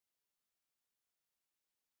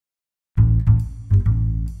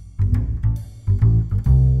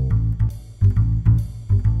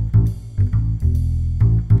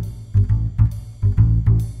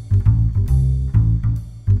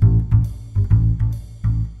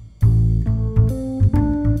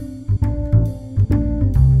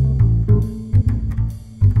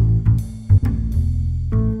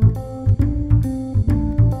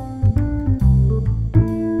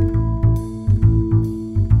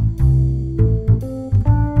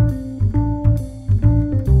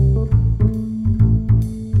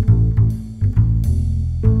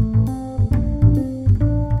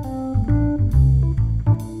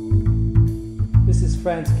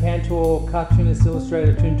cartoonist,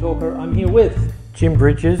 illustrator, toon talker. I'm here with Jim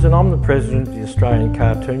Bridges, and I'm the president of the Australian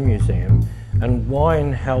Cartoon Museum. And why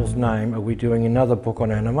in hell's name are we doing another book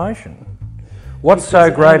on animation? What's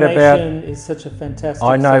so great about... Animation is such a fantastic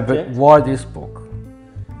I know, subject. but why this book?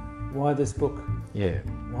 Why this book? Yeah.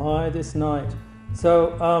 Why this night?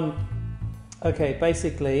 So, okay,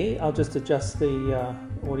 basically, I'll just adjust the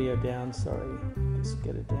audio down, sorry. Just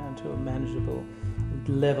get it down to a manageable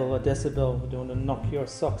level, a decibel. We're doing to knock your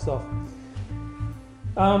socks off.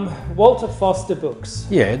 Walter Foster books.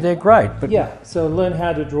 Yeah, they're great, but... Yeah, so learn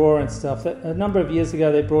how to draw and stuff. A number of years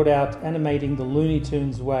ago, they brought out Animating the Looney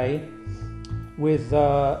Tunes way with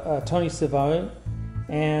Tony Cervone,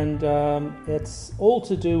 and it's all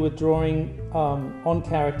to do with drawing on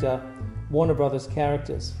character Warner Brothers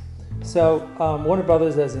characters. So Warner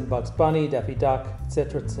Brothers, as in Bugs Bunny, Daffy Duck,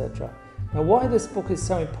 etc., etc. Now, why this book is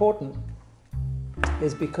so important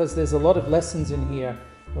is because there's a lot of lessons in here.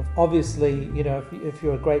 Obviously, you know, if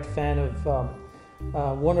you're a great fan of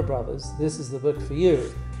Warner Brothers, this is the book for you.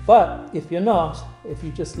 But if you're not, if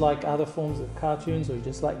you just like other forms of cartoons or you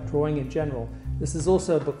just like drawing in general, this is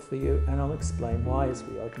also a book for you, and I'll explain why as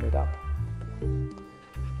we open it up.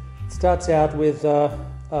 It starts out with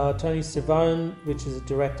Tony Cervone, which is a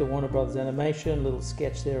director of Warner Brothers Animation, a little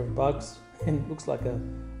sketch there of Bugs, and it looks like a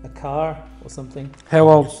car or something. How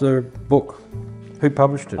old's the book? Who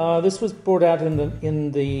published it? This was brought out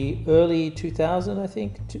in the early 2000, I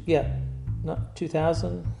think.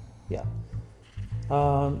 2000, yeah.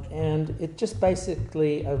 And it just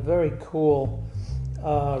basically a very cool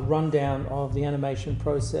rundown of the animation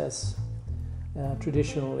process,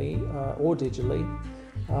 traditionally or digitally.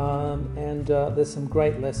 And there's some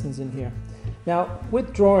great lessons in here. Now,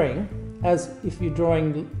 with drawing, as if you're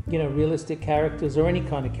drawing, you know, realistic characters or any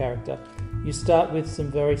kind of character, you start with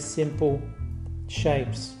some very simple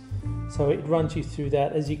shapes. So it runs you through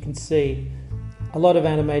that. As you can see, a lot of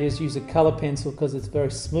animators use a color pencil because it's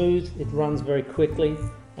very smooth, it runs very quickly,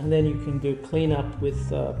 and then you can do cleanup with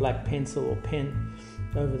black pencil or pen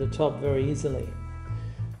over the top very easily.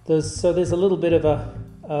 There's a little bit of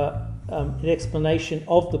an explanation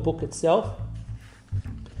of the book itself.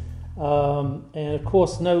 And of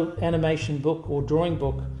course, no animation book or drawing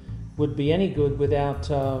book would be any good without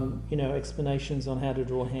you know, explanations on how to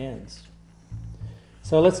draw hands.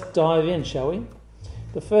 So let's dive in, shall we?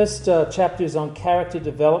 The first chapter is on character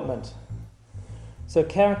development. So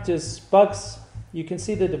characters, Bugs, you can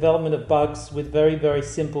see the development of Bugs with very, very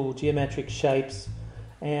simple geometric shapes,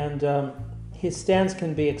 and his stance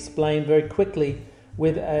can be explained very quickly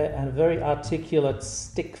with a very articulate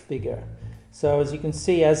stick figure. So as you can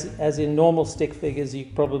see, as in normal stick figures, you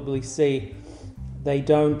probably see they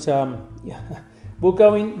don't... We'll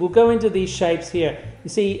go into these shapes here. You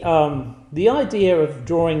see, the idea of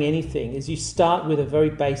drawing anything is you start with a very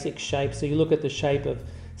basic shape. So you look at the shape of,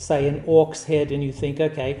 say, an orc's head, and you think,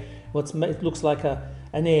 okay, well, it looks like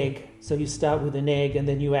an egg. So you start with an egg, and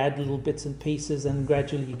then you add little bits and pieces, and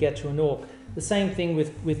gradually you get to an orc. The same thing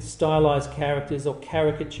with stylized characters or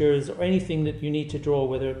caricatures or anything that you need to draw,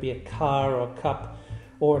 whether it be a car or a cup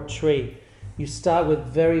or a tree. You start with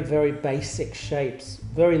very, very basic shapes,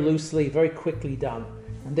 very loosely, very quickly done.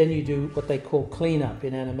 And then you do what they call cleanup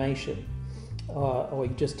in animation, or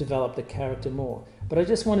you just develop the character more. But I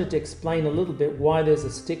just wanted to explain a little bit why there's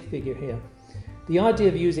a stick figure here. The idea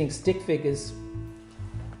of using stick figures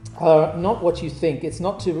are not what you think. It's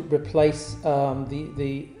not to replace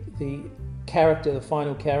the character, the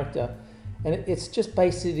final character. And it's just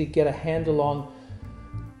basically to get a handle on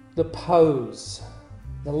the pose,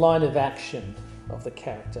 the line of action of the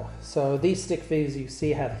character. So these stick figures you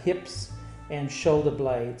see have hips and shoulder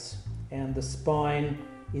blades, and the spine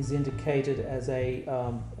is indicated as a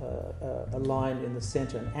line in the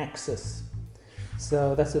center, an axis.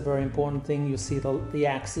 So that's a very important thing. You'll see the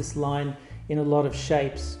axis line in a lot of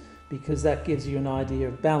shapes because that gives you an idea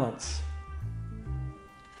of balance.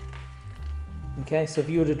 Okay, so if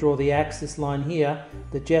you were to draw the axis line here,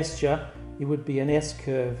 the gesture, it would be an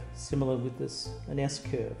S-curve, similar with this, an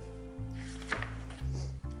S-curve.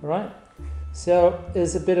 All right, so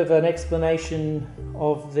there's a bit of an explanation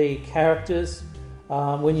of the characters.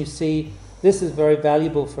 When you see, this is very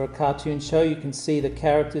valuable for a cartoon show. You can see the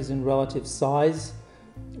characters in relative size,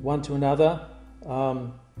 one to another.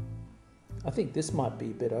 I think this might be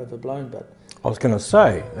a bit overblown, but... I was going to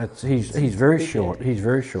say, he's very short. He's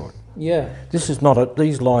very short. Yeah. This is not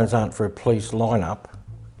these lines aren't for a police lineup.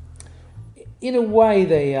 In a way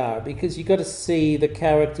they are, because you've got to see the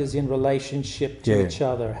characters in relationship to each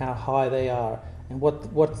other, how high they are, and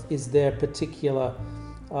what is their particular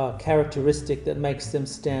characteristic that makes them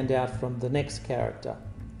stand out from the next character.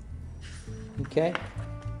 Okay?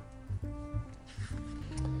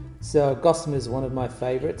 So Gossamer is one of my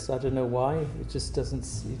favorites. I don't know why. It just doesn't.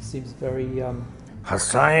 It seems very.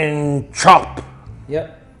 Hussein Chop.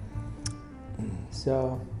 Yep.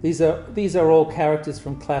 So these are all characters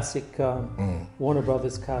from classic Warner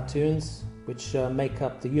Brothers cartoons, which make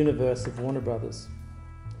up the universe of Warner Brothers.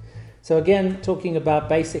 So again, talking about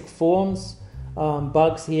basic forms,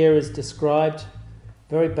 Bugs here is described,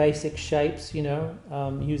 very basic shapes,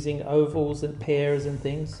 using ovals and pears and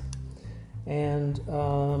things. And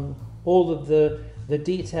all of the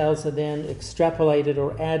details are then extrapolated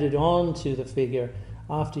or added on to the figure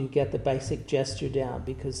after you get the basic gesture down,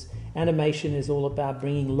 because animation is all about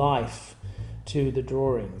bringing life to the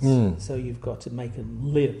drawings. So you've got to make them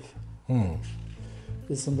live.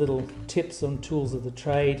 There's some little tips on tools of the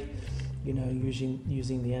trade,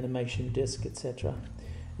 using the animation disc, etc.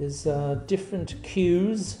 There's different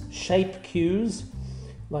cues, shape cues,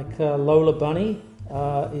 like Lola Bunny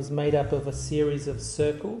is made up of a series of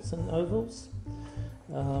circles and ovals.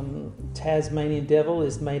 Tasmanian Devil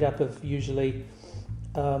is made up of usually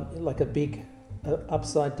like a big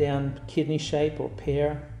upside down kidney shape or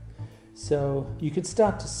pear. So you could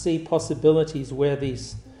start to see possibilities where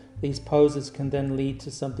these poses can then lead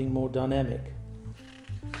to something more dynamic.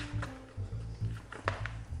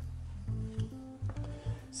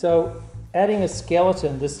 So adding a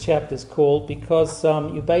skeleton, this chapter is called, because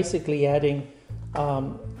you're basically adding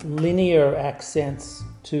linear accents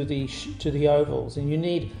to the ovals, and you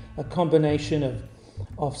need a combination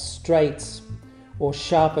of straights or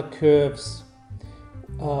sharper curves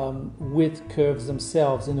with curves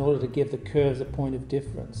themselves in order to give the curves a point of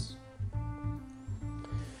difference.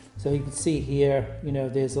 So you can see here,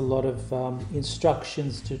 there's a lot of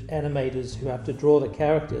instructions to animators who have to draw the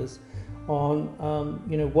characters on,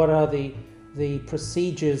 what are the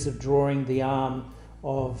procedures of drawing the arm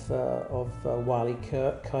of Wile E.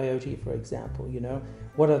 Coyote, for example.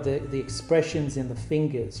 What are the expressions in the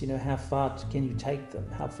fingers? How far can you take them?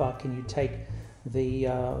 How far can you take the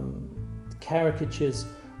caricatures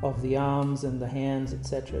of the arms and the hands,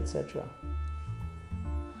 etc., etc.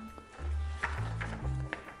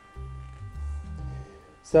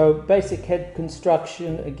 So basic head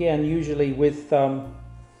construction, again, usually with the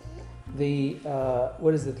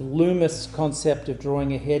Loomis concept of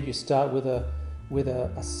drawing a head. You start with a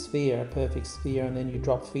sphere, a perfect sphere, and then you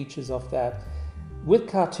drop features off that. With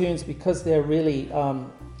cartoons, because they're really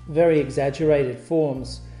very exaggerated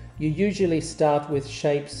forms, you usually start with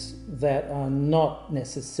shapes that are not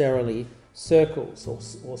necessarily circles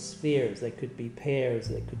or spheres. They could be pears,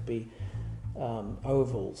 they could be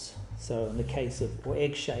ovals. So in the case or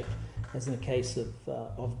egg-shaped, as in the case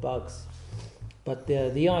of bugs. But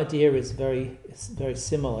the idea is very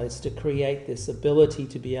similar. It's to create this ability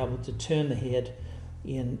to be able to turn the head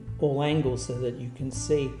in all angles so that you can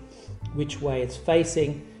see which way it's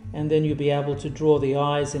facing, and then you'll be able to draw the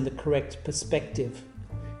eyes in the correct perspective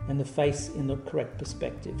and the face in the correct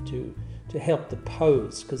perspective to help the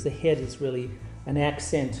pose, because the head is really an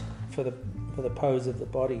accent for the pose of the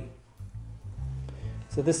body.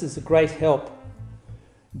 So this is a great help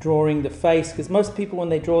drawing the face, because most people, when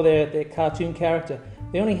they draw their cartoon character,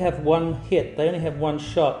 they only have one hit, they only have one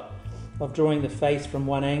shot of drawing the face from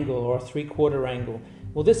one angle or a 3/4 angle.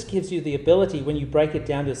 Well, this gives you the ability, when you break it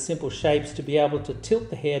down to simple shapes, to be able to tilt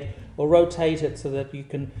the head or rotate it so that you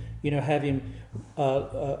can, have him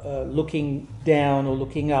looking down or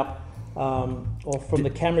looking up, or from the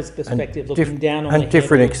camera's perspective, looking down on the head. And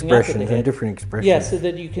different expressions. Yeah, so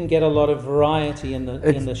that you can get a lot of variety in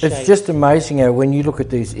the shape. It's just amazing how when you look at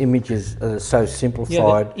these images that are so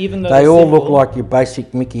simplified, even though they all look like your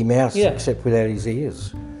basic Mickey Mouse, except without his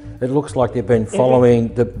ears. It looks like they've been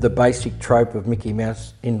following the basic trope of Mickey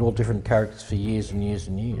Mouse in all different characters for years and years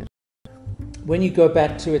and years. When you go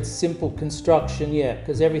back to its simple construction,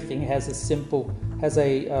 because everything has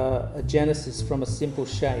a genesis from a simple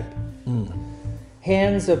shape.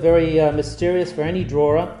 Hands are very mysterious for any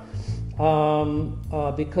drawer,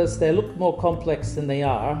 because they look more complex than they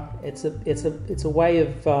are. It's a way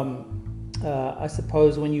of, I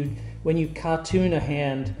suppose, when you cartoon a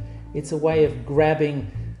hand, it's a way of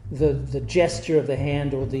grabbing the gesture of the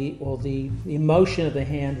hand or the emotion of the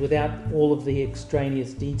hand without all of the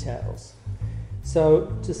extraneous details.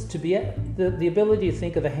 So just to be the ability to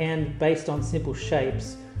think of a hand based on simple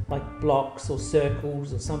shapes like blocks or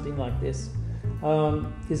circles or something like this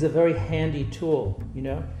is a very handy tool,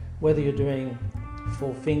 whether you're doing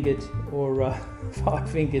 4-fingered or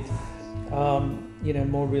 5-fingered,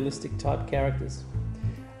 more realistic type characters.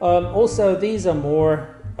 Also, these are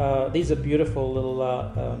beautiful little...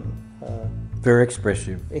 very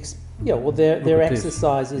expressive. Yeah, well, they're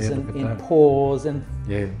exercises in paws and,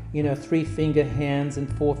 3-finger hands and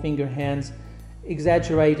 4-finger hands,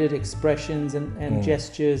 exaggerated expressions and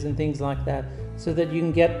gestures and things like that, so that you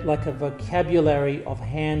can get like a vocabulary of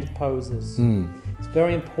hand poses. It's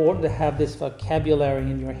very important to have this vocabulary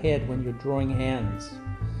in your head when you're drawing hands.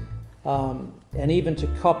 And even to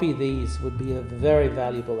copy these would be a very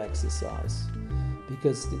valuable exercise,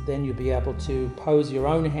 because then you'll be able to pose your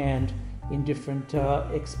own hand in different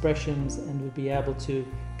expressions, and you'll be able to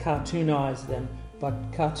cartoonize them, but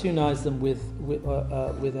cartoonize them with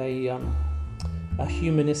a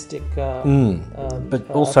humanistic but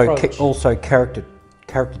also also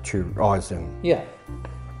caricaturize them. Yeah,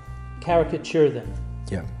 caricature them.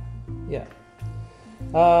 Yeah.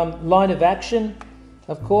 Line of action,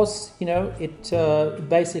 of course, it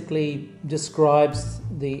basically describes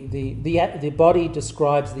the body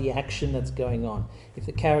describes the action that's going on. If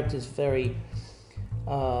the character is very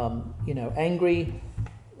angry,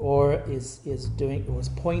 or is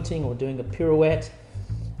pointing or doing a pirouette,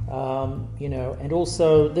 and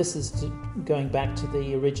also this is going back to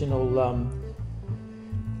the original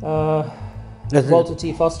Walter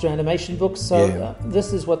T. Foster animation books. So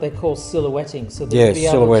this is what they call silhouetting. So they'll be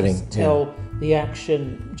able to tell the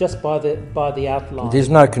action just by the outline. There's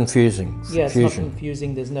no confusion. Yeah, it's not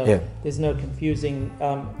confusing. There's no confusing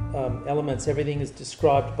elements. Everything is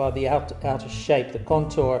described by the outer shape, the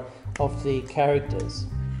contour of the characters.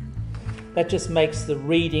 That just makes the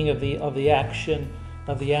reading of the action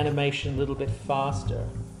of the animation a little bit faster.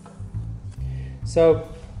 So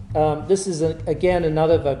this is again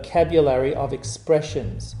another vocabulary of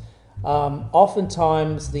expressions.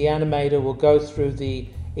 Oftentimes the animator will go through the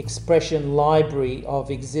expression library of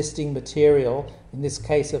existing material, in this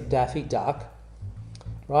case of Daffy Duck,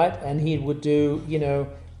 right? And he would do,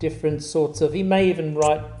 different sorts of, he may even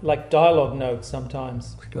write like dialogue notes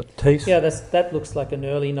sometimes. He's got teeth. Yeah, that looks like an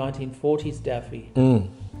early 1940s Daffy.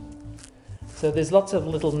 So there's lots of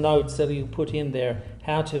little notes that you put in there,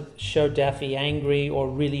 how to show Daffy angry or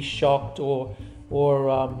really shocked or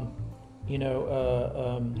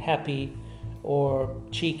happy or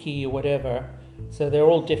cheeky or whatever. So they're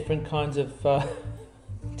all different kinds of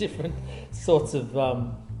different sorts of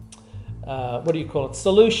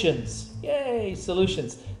solutions. Yay,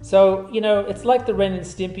 solutions. So it's like the Ren and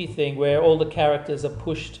Stimpy thing, where all the characters are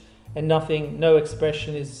pushed and no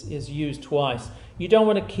expression is used twice. You don't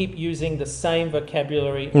want to keep using the same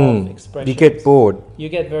vocabulary of expressions. You get bored. You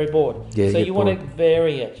get very bored. Yeah, so you want to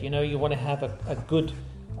vary it. You want to have a good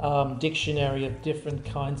dictionary of different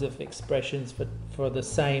kinds of expressions for the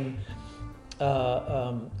same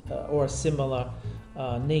or a similar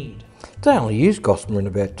need. They only used Gossamer in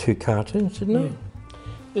about 2 cartoons, didn't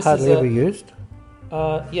they? Hardly ever used.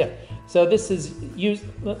 So this is used.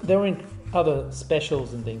 They're in other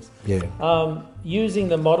specials and things. Yeah. Using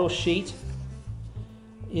the model sheet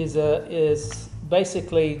is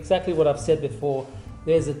basically exactly what I've said before.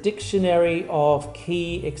 There's a dictionary of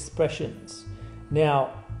key expressions.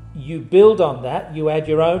 Now, you build on that. You add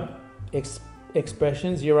your own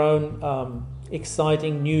expressions, your own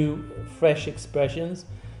exciting, new, fresh expressions,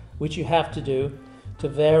 which you have to do to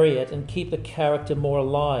vary it and keep the character more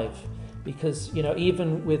alive. Because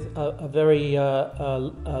even with a very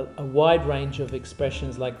wide range of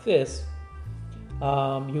expressions like this,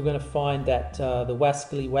 you're going to find that the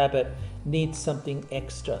Wascally Wabbit needs something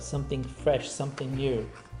extra, something fresh, something new.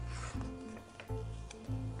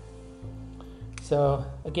 So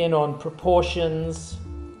again, on proportions,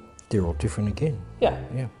 they're all different again. Yeah.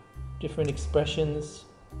 Different expressions.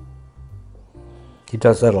 He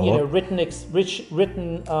does that a lot. Written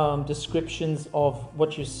descriptions of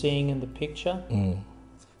what you're seeing in the picture.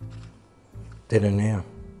 Then and now.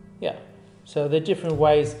 Yeah. So there are different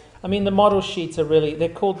ways. I mean, the model sheets are they're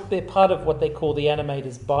part of what they call the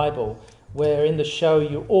animator's Bible, where in the show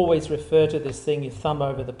you always refer to this thing, you thumb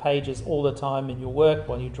over the pages all the time in your work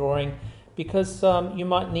while you're drawing, because you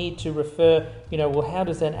might need to refer, how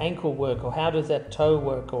does that ankle work, or how does that toe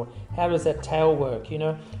work, or how does that tail work,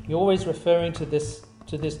 You're always referring to this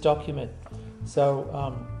document.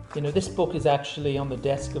 So, this book is actually on the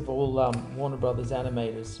desk of all Warner Brothers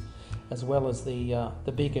animators, as well as the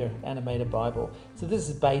bigger animator Bible. So this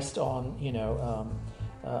is based on,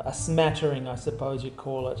 a smattering, I suppose you'd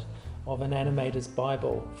call it, of an animator's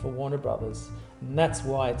Bible for Warner Brothers. And that's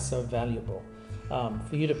why it's so valuable.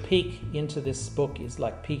 For you to peek into this book is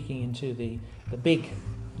like peeking into the big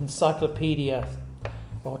encyclopedia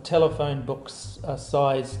or telephone books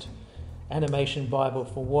sized animation Bible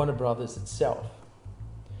for Warner Brothers itself.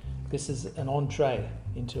 This is an entree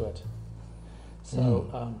into it.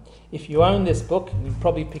 So if you own this book, you can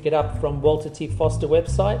probably pick it up from Walter T. Foster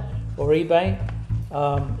website, or eBay,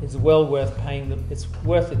 is well worth paying them. It's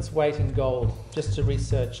worth its weight in gold just to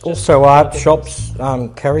research. Also, art shops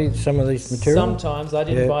carry some of these materials? Sometimes. I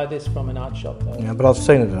didn't buy this from an art shop though. Yeah, but I've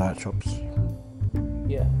seen it at art shops.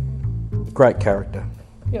 Yeah. Great character.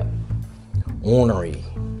 Yeah. Ornery.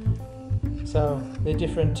 So they're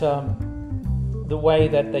different, the way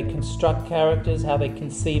that they construct characters, how they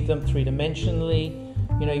conceive them three-dimensionally,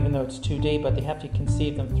 even though it's 2D, but they have to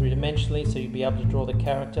conceive them three-dimensionally, so you'll be able to draw the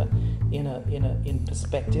character in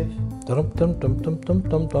perspective. Dum dum dum dum dum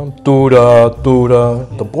dum dum. Doo-da.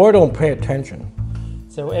 The boy don't pay attention.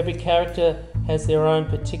 So every character has their own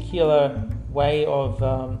particular way of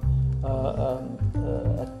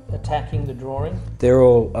attacking the drawing. They're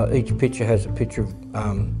all. Each picture has a picture of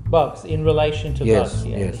Bugs in relation to Bugs, the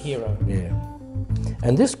hero. Yeah.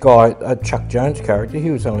 And this guy, Chuck Jones character,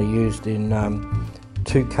 he was only used in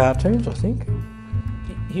 2 cartoons, I think.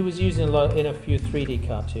 He was used in a few 3D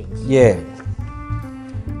cartoons. Yeah.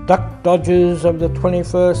 Duck Dodgers of the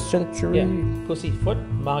 21st century. Yeah. Pussyfoot,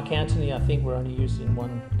 Mark Antony, I think, were only used in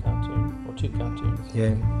 1 cartoon or 2 cartoons.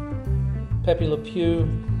 Yeah. Pepe Le Pew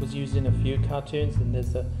was used in a few cartoons, and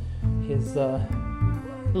there's his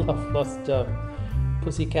lost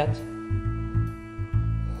pussycat.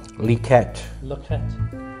 Lee-Cat.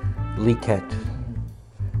 Lee-Cat.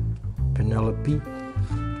 Penelope.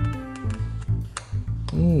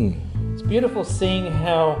 It's beautiful seeing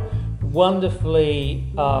how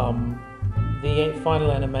wonderfully the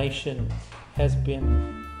final animation has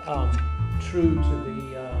been true to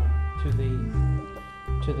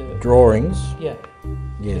the drawings. Yeah.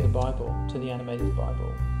 To the Bible, to the animated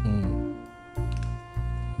Bible.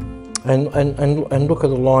 And look at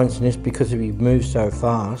the lines in this, because he moves so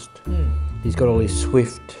fast. He's got all his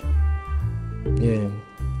swift. Yeah.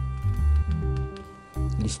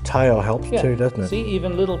 His tail helps too, doesn't it? See,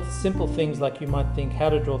 even little simple things like you might think how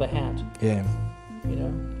to draw the hat. Yeah.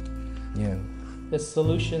 Yeah. There's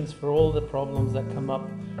solutions for all the problems that come up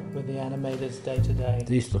with the animators day to day.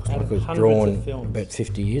 This looks like it was drawn about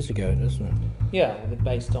 50 years ago, doesn't it? Yeah, they're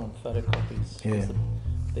based on photocopies. Yeah.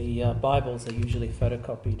 The Bibles are usually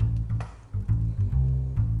photocopied.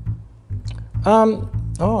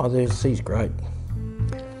 He's great.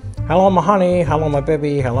 Hello, my honey. Hello, my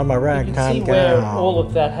baby. Hello, my ragtime gal. You can see where all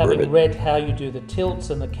of that, having read how you do the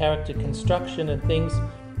tilts and the character construction and things,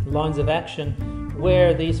 lines of action,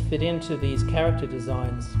 where these fit into these character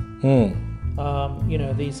designs.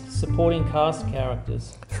 These supporting cast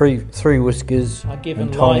characters. Three whiskers are given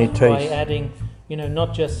and tiny life teeth. by adding,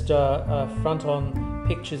 not just front-on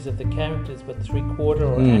pictures of the characters, but three-quarter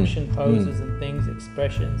or action poses and things,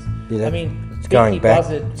 expressions. Yeah, it's going back.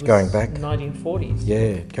 It's going back. 1940s.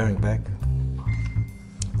 Yeah, going back.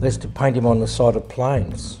 They used to paint him on the side of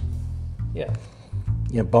planes. Yeah.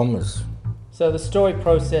 Yeah, bombers. So the story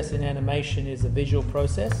process in animation is a visual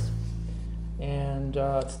process, and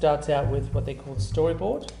it starts out with what they call the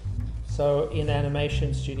storyboard. So in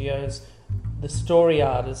animation studios, the story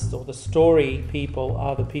artists or the story people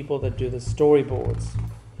are the people that do the storyboards,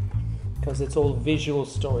 because it's all visual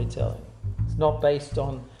storytelling. It's not based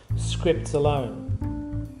on scripts alone.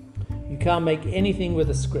 You can't make anything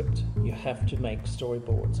with a script. You have to make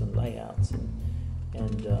storyboards and layouts,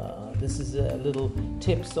 and this is a little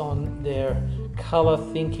tips on their color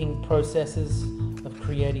thinking processes of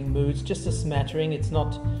creating moods. Just a smattering. It's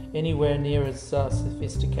not anywhere near as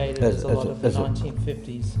sophisticated as a lot of the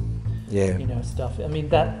 1950s. Stuff. I mean,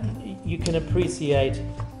 that you can appreciate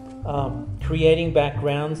creating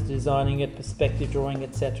backgrounds, designing it, perspective drawing,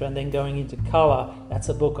 etc., and then going into color. That's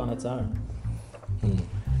a book on its own.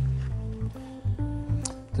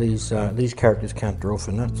 These characters can't draw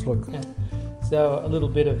for nuts. Look. Yeah. So a little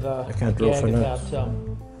bit of can't draw for about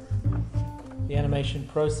the animation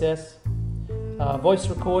process. Voice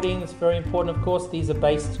recording is very important, of course. These are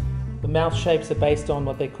based. The mouth shapes are based on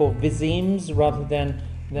what they call visemes rather than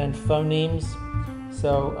phonemes.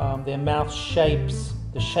 So their mouth shapes,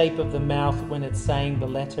 the shape of the mouth when it's saying the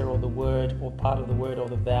letter or the word or part of the word or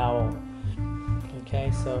the vowel. Okay,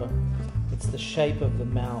 so it's the shape of the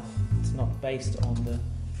mouth. It's not based on the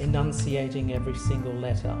enunciating every single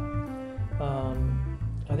letter.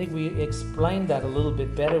 I think we explained that a little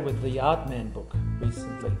bit better with the Artman book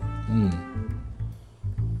recently.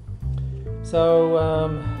 So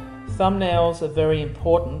thumbnails are very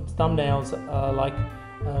important. Thumbnails are like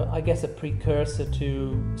I guess a precursor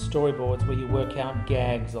to storyboards, where you work out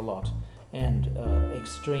gags a lot and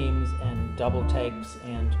extremes and double takes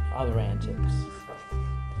and other antics.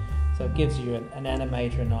 So it gives you an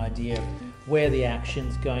animator an idea of where the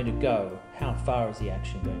action's going to go, how far is the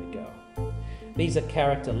action going to go. These are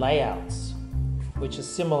character layouts, which are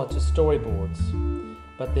similar to storyboards,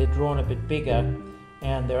 but they're drawn a bit bigger,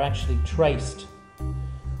 and they're actually traced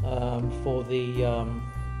for the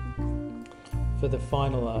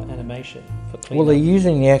final animation for cleanup. Well, they're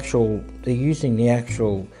using the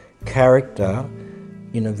actual character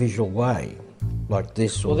in a visual way, like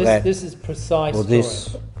this or that. This is precise. Or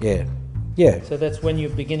this, yeah. So that's when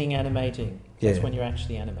you're beginning animating. That's when you're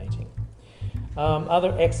actually animating.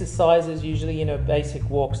 Other exercises, usually, basic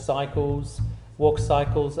walk cycles. Walk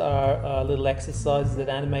cycles are little exercises that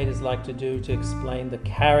animators like to do to explain the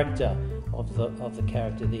character of the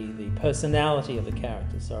character, the personality of the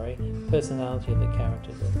character. Personality of the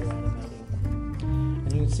character that they're animating.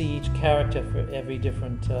 And you can see each character for every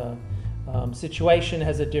different situation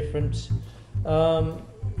has a different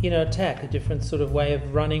attack, a different sort of way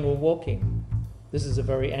of running or walking. This is a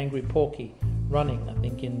very angry Porky running, I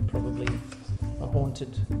think, in probably a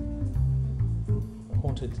haunted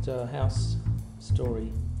house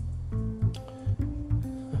story.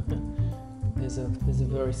 There's a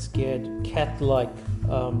very scared cat-like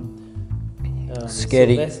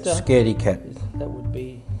scaredy cat.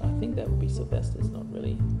 I think that would be Sylvester. It's not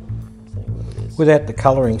really saying what it is. Without the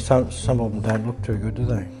colouring, some of them don't look too good, do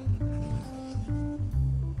they?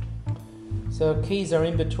 So keys are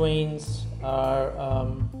in-betweens.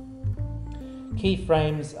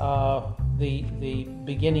 Keyframes are the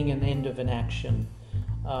beginning and end of an action.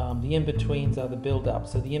 The in-betweens are the build-up.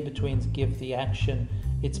 So the in-betweens give the action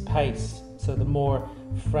its pace. So the more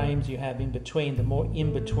frames you have in between, the more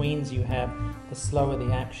in-betweens you have, the slower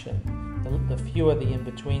the action. The fewer the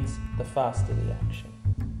in-betweens, the faster the action.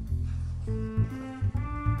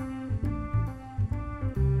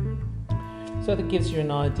 So that gives you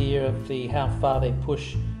an idea of how far they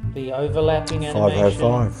push the overlapping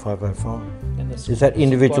animation. 505. Is that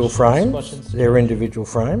individual frames? They're individual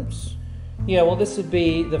frames? Yeah, well, this would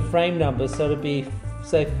be the frame number. So it would be,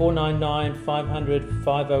 say, 499, 500,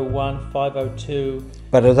 501, 502.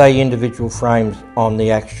 But are they individual frames on the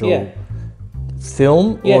actual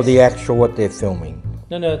film or the actual what they're filming?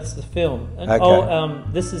 No, it's the film. And, okay.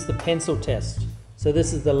 This is the pencil test. So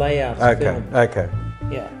this is the layout of the film. Okay.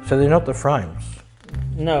 Yeah. So they're not the frames?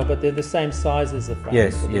 No, but they're the same size as the frames.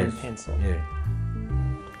 Yes. Pencil. Yeah.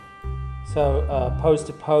 So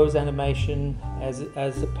pose-to-pose animation as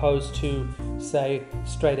opposed to, say,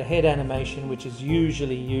 straight-ahead animation, which is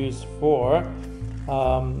usually used for,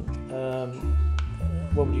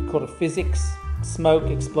 what would you call it, physics, smoke,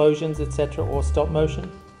 explosions, etc., or stop motion.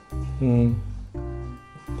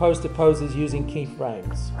 Pose-to-pose is using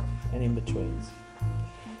keyframes and in-betweens.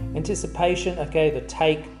 Anticipation, the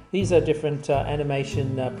take. These are different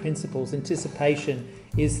animation principles. Anticipation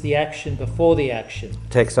is the action before the action.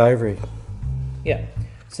 Tex Avery. Yeah.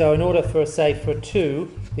 So in order for, say, for 2,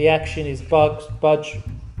 the action is Bugs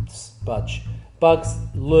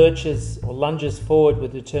lurches or lunges forward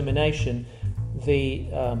with determination.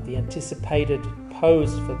 The anticipated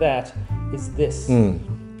pose for that is this.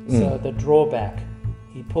 So the drawback.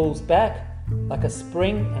 He pulls back like a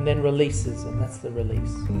spring and then releases, and that's the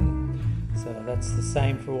release. So that's the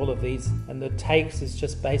same for all of these. And the takes is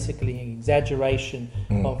just basically an exaggeration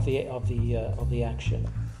of the action.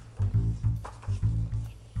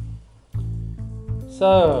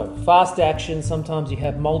 So fast action, sometimes you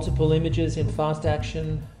have multiple images in fast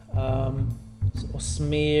action, or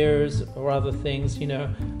smears or other things,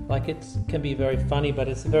 like it can be very funny, but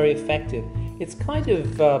it's very effective. It's kind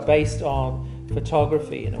of based on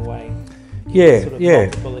photography in a way.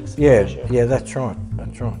 Multiple exposure. Yeah, that's right.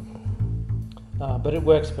 But it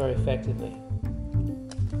works very effectively.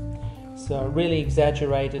 So really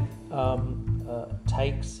exaggerated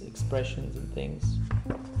takes, expressions and things.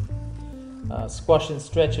 Squash and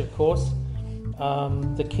stretch, of course.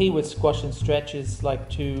 The key with squash and stretch is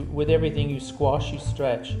with everything you squash, you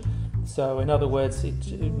stretch. So in other words,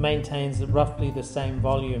 it maintains roughly the same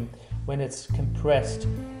volume. When it's compressed,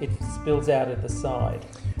 it spills out at the side.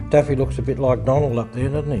 Daffy looks a bit like Donald up there,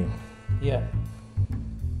 doesn't he? Yeah.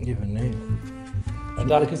 Even there. A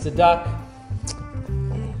duck is a duck.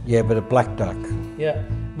 Yeah, but a black duck. Yeah.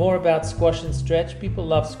 More about squash and stretch. People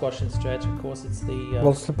love squash and stretch. Of course, it's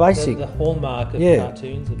it's the basic. The hallmark of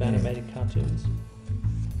cartoons, of animated cartoons.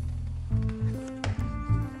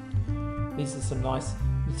 These are some nice.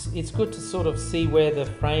 It's good to sort of see where the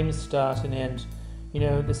frames start and end.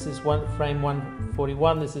 This is frame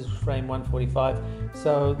 141. This is frame 145.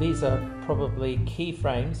 So these are probably key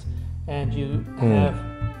frames, and you have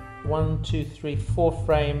 1, 2, 3, 4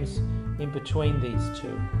 frames in between these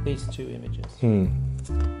two images.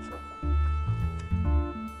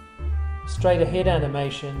 Straight ahead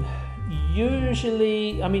animation,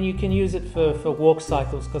 Usually, I mean, you can use it for walk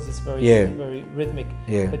cycles because it's very rhythmic.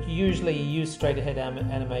 Yeah. But usually you use straight ahead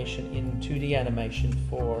animation in 2D animation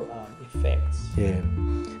for effects. Yeah.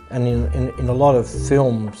 And in a lot of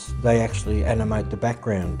films, they actually animate the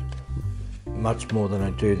background much more than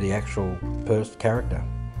they do the actual first character.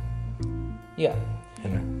 Yeah. You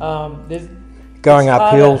know. There's going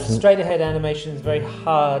up hills. Straight ahead animation is very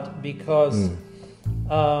hard because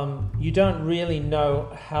you don't really know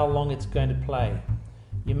how long it's going to play.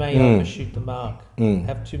 You may overshoot the mark.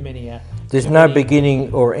 Have too many. There's no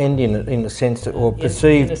beginning or end in it, in the sense that, or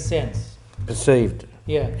perceived. In a sense. Perceived.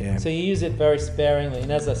 Yeah. So you use it very sparingly,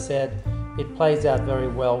 and as I said, it plays out very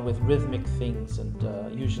well with rhythmic things and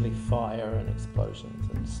usually fire and explosions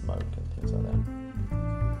and smoke and things like that.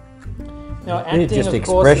 Now, acting, of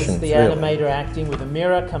course, is the animator acting with a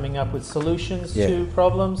mirror, coming up with solutions to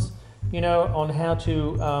problems, on how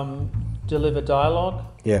to deliver dialogue.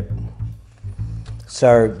 Yeah.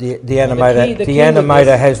 So the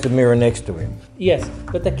animator has the mirror next to him. Yes,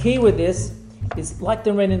 but the key with this is like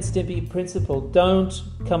the Ren and Stimpy principle. Don't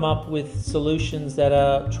come up with solutions that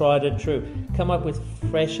are tried and true. Come up with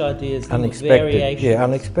fresh ideas, variations. Yeah,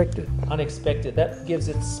 unexpected. Unexpected. That gives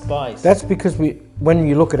it spice. That's because when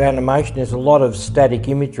you look at animation, there's a lot of static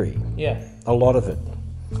imagery. Yeah. A lot of it.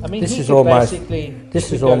 I mean, this is almost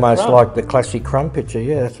Crumb. like the classic Crumb picture.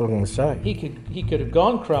 Yeah, that's what I'm going to say. He could have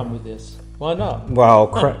gone Crumb with this. Why not? Well,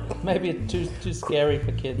 maybe it's too scary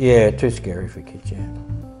for kids. Yeah, too scary for kids. Yeah.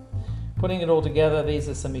 Putting it all together, these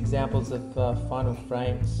are some examples of final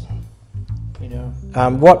frames.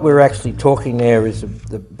 What we're actually talking there is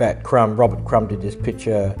about Crumb. Robert Crumb did this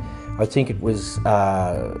picture. I think it was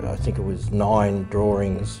 9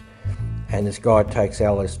 drawings, and this guy takes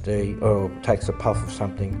LSD or takes a puff of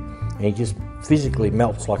something, and he just physically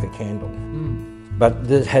melts like a candle.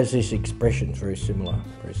 But it has this expression very similar.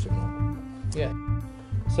 Yeah.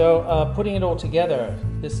 So putting it all together,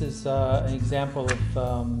 this is an example of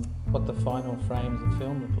what the final frames of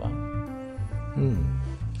film look like.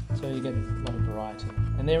 So you get a lot of variety.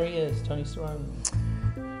 And there he is, Tony Cervone.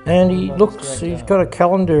 And he's got a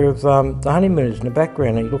calendar of the Honeymooners in the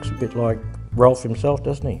background. He looks a bit like Ralph himself,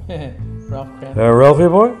 doesn't he? Ralph Cramp. Ralphie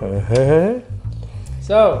boy.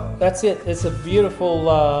 So that's it. It's a beautiful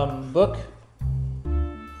book,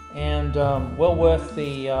 and well worth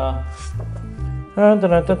the. You can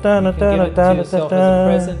give it to yourself as a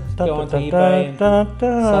present. Go onto eBay and suss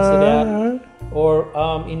it out, or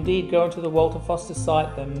indeed go onto the Walter Foster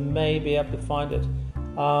site. They may be able to find it.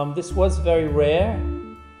 This was very rare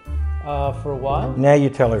for a while. Now you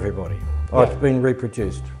tell everybody. It's been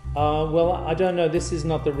reproduced. Well, I don't know. This is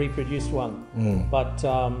not the reproduced one, but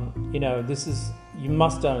this is. You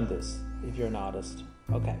must own this if you're an artist.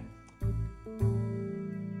 Okay.